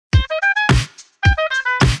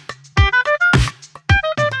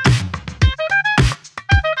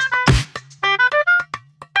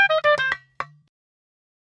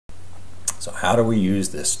how do we use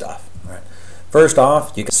this stuff? All right. First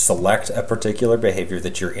off, you can select a particular behavior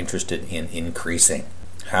that you're interested in increasing.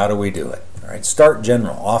 How do we do it? All right, start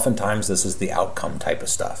general. Oftentimes this is the outcome type of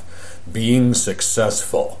stuff. Being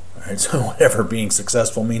successful. All right, so whatever being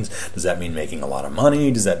successful means, does that mean making a lot of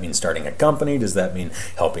money? Does that mean starting a company? Does that mean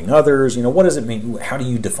helping others? What does it mean? How do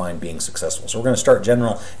you define being successful? So we're going to start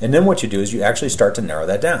general, and then what you do is you actually start to narrow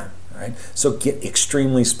that down. Right? So get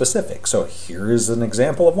extremely specific. So here is an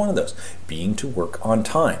example of one of those: being to work on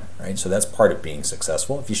time. Right? So that's part of being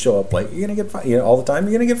successful. If you show up late, you're going to get fired. All the time,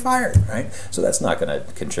 you're going to get fired. Right? So that's not going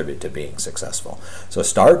to contribute to being successful. So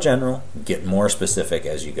start general, get more specific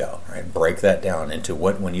as you go. Right? Break that down into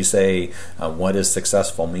when you say what does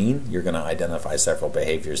successful mean, you're going to identify several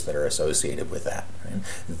behaviors that are associated with that. Right?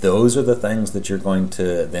 Those are the things that you're going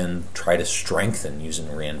to then try to strengthen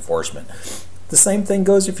using reinforcement. The same thing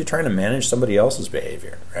goes if you're trying to manage somebody else's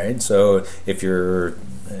behavior, right? So if you're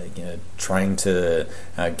trying to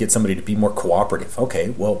get somebody to be more cooperative,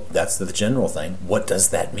 okay, well, that's the general thing. What does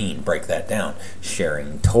that mean? Break that down.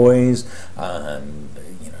 Sharing toys,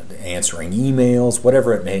 answering emails,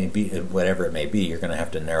 whatever it may be, you're going to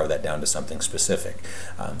have to narrow that down to something specific.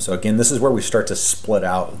 So again, this is where we start to split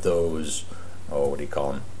out those, what do you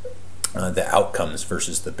call them? The outcomes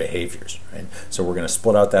versus the behaviors, right? So we're going to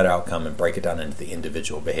split out that outcome and break it down into the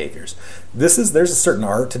individual behaviors. There's a certain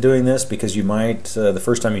art to doing this, because you might, the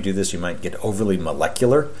first time you do this, you might get overly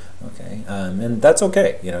molecular, okay? And that's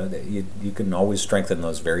okay. You can always strengthen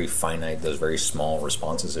those very finite, those very small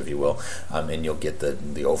responses, if you will, and you'll get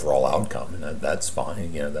the overall outcome, and that's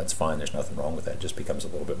fine. That's fine. There's nothing wrong with that. It just becomes a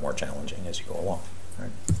little bit more challenging as you go along,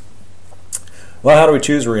 right? Well, how do we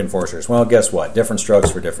choose reinforcers? Well, guess what? Different strokes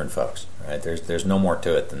for different folks. Right? There's no more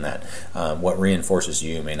to it than that. What reinforces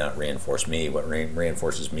you may not reinforce me. What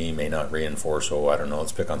reinforces me may not reinforce, I don't know,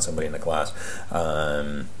 let's pick on somebody in the class.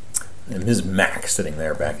 And Ms. Mack sitting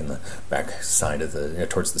there back in the back side of the,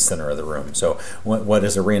 towards the center of the room. So what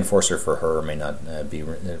is a reinforcer for her may not be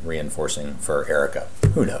reinforcing for Erica.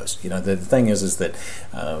 Who knows? The thing is that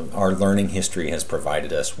our learning history has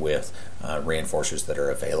provided us with reinforcers that are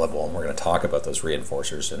available, and we're going to talk about those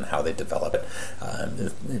reinforcers and how they develop it.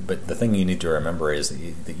 But the thing you need to remember is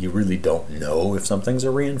that you really don't know if something's a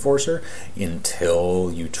reinforcer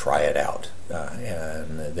until you try it out.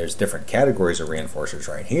 And there's different categories of reinforcers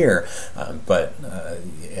right here, but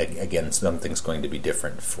again, something's going to be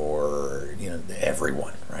different for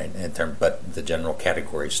everyone, right? But the general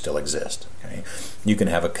categories still exist. Okay, you can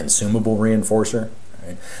have a consumable reinforcer,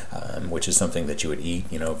 right? Which is something that you would eat.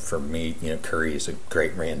 For me, curry is a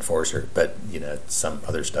great reinforcer, but some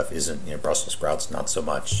other stuff isn't. Brussels sprouts not so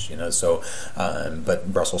much.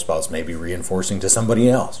 But Brussels sprouts may be reinforcing to somebody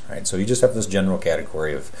else, right? So you just have this general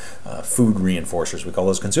category of food reinforcers. We call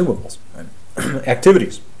those consumables, right?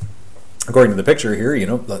 Activities. According to the picture here,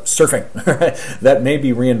 surfing. That may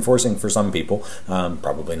be reinforcing for some people.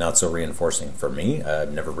 Probably not so reinforcing for me.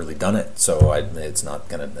 I've never really done it, so it's not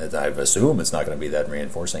gonna. I assume it's not going to be that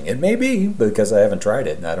reinforcing. It may be, because I haven't tried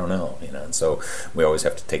it, and I don't know. And so we always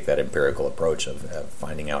have to take that empirical approach of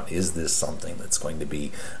finding out, is this something that's going to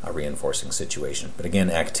be a reinforcing situation. But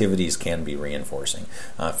again, activities can be reinforcing.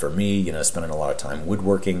 For me, spending a lot of time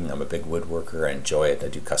woodworking. I'm a big woodworker. I enjoy it. I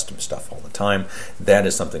do custom stuff all the time. That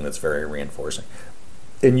is something that's very reinforcing.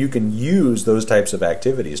 And you can use those types of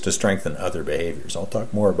activities to strengthen other behaviors. I'll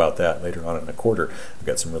talk more about that later on in the quarter. I've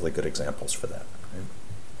got some really good examples for that. Right?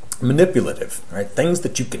 Manipulative, right? Things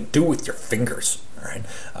that you can do with your fingers. Right?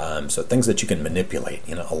 So things that you can manipulate.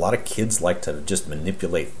 A lot of kids like to just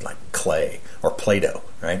manipulate like clay or Play-Doh,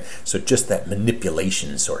 right? So just that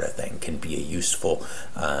manipulation sort of thing can be a useful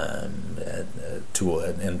tool.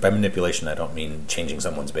 And by manipulation, I don't mean changing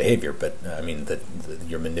someone's behavior, but I mean that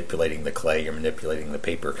you're manipulating the clay, you're manipulating the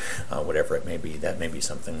paper, whatever it may be. That may be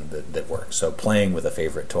something that works. So playing with a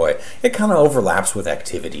favorite toy, it kind of overlaps with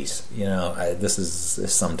activities. This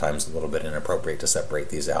is sometimes a little bit inappropriate to separate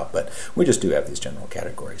these out, but we just do have these general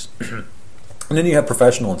categories. And then you have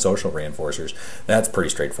professional and social reinforcers. That's pretty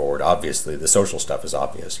straightforward. Obviously, the social stuff is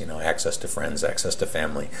obvious. Access to friends, access to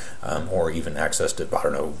family, or even access to, I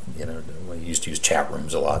don't know, we used to use chat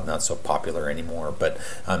rooms a lot, not so popular anymore, but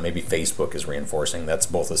maybe Facebook is reinforcing. That's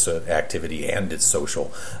both an activity and it's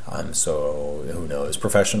social. So who knows?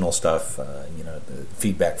 Professional stuff,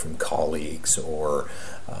 feedback from colleagues or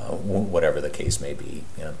whatever the case may be.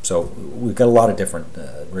 So we've got a lot of different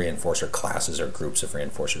reinforcer classes or groups of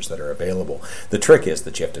reinforcers that are available. The trick is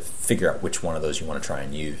that you have to figure out which one of those you want to try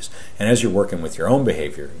and use. And as you're working with your own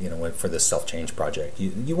behavior, for this self-change project,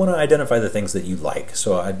 you want to identify the things that you like.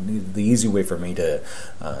 So the easy way for me to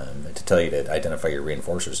tell you to identify your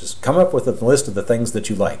reinforcers is come up with a list of the things that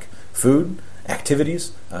you like: food,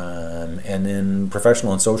 activities, and then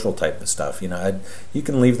professional and social type of stuff. You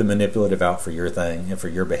can leave the manipulative out for your thing and for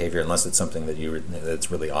your behavior, unless it's something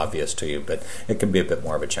that's really obvious to you. But it can be a bit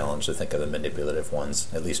more of a challenge to think of the manipulative ones,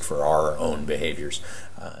 at least for our own behaviors.